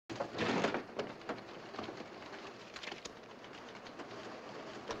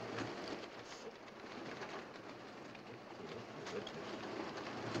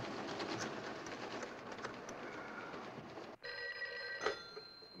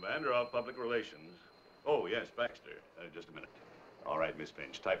Vanderhoff, Public Relations. Oh, yes, Baxter. Just a minute. All right, Miss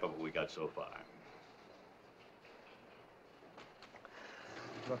Finch, type up what we got so far.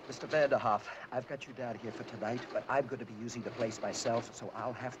 Look, Mr. Vanderhoff, I've got you down here for tonight, but I'm going to be using the place myself, so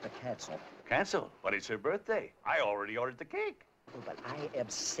I'll have to cancel. Cancel? But it's her birthday. I already ordered the cake. Oh, but I am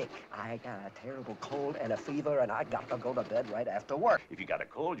sick. I got a terrible cold and a fever, and I got to go to bed right after work. If you got a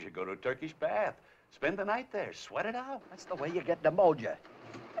cold, you go to a Turkish bath. Spend the night there. Sweat it out. That's the way you get pneumonia.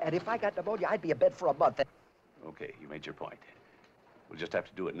 And if I got pneumonia, I'd be in bed for a month. Okay, you made your point. We'll just have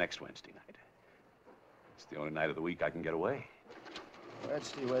to do it next Wednesday night. It's the only night of the week I can get away.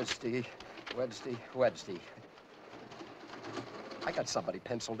 Wednesday. I got somebody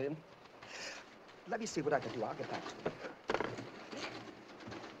penciled in. Let me see what I can do. I'll get back to you.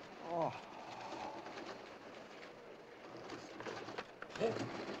 Oh.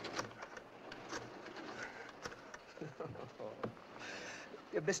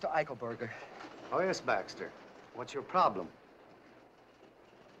 Mr. Eichelberger. Oh, yes, Baxter. What's your problem?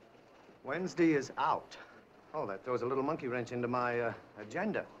 Wednesday is out. Oh, that throws a little monkey wrench into my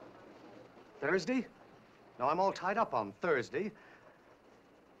agenda. Thursday? No, I'm all tied up on Thursday.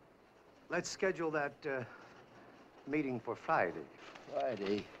 Let's schedule that meeting for Friday.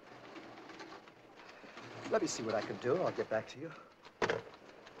 Friday. Let me see what I can do. I'll get back to you.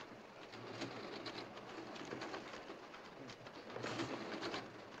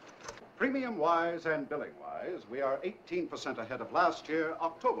 Premium-wise and billing-wise, we are 18% ahead of last year,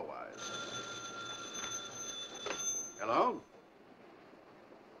 October-wise. Hello?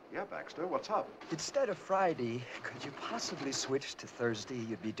 Yeah, Baxter, what's up? Instead of Friday, could you possibly switch to Thursday?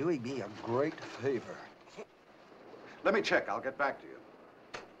 You'd be doing me a great favor. Let me check. I'll get back to you.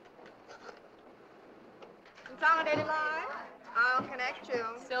 Consolidated line? I'll connect you.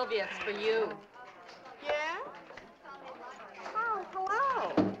 Sylvia, it's for you. Yeah? Oh,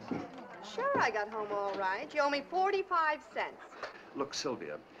 hello. Sure, I got home all right. You owe me 45 cents. Look,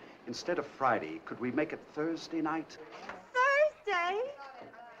 Sylvia, instead of Friday, could we make it Thursday night? Thursday?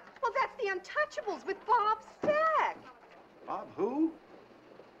 Well, that's the Untouchables with Bob Stack. Bob who?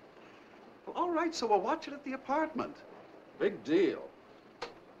 Well, all right, so we'll watch it at the apartment. Big deal.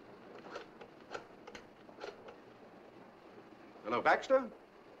 Hello, Baxter?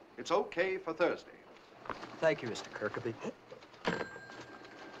 It's okay for Thursday. Thank you, Mr. Kirkaby.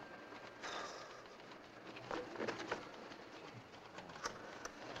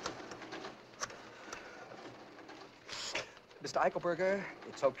 Mr. Eichelberger,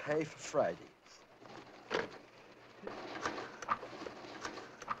 it's okay for Friday.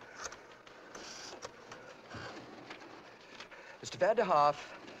 Mr. Vanderhoff,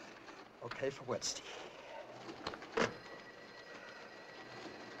 okay for Wednesday.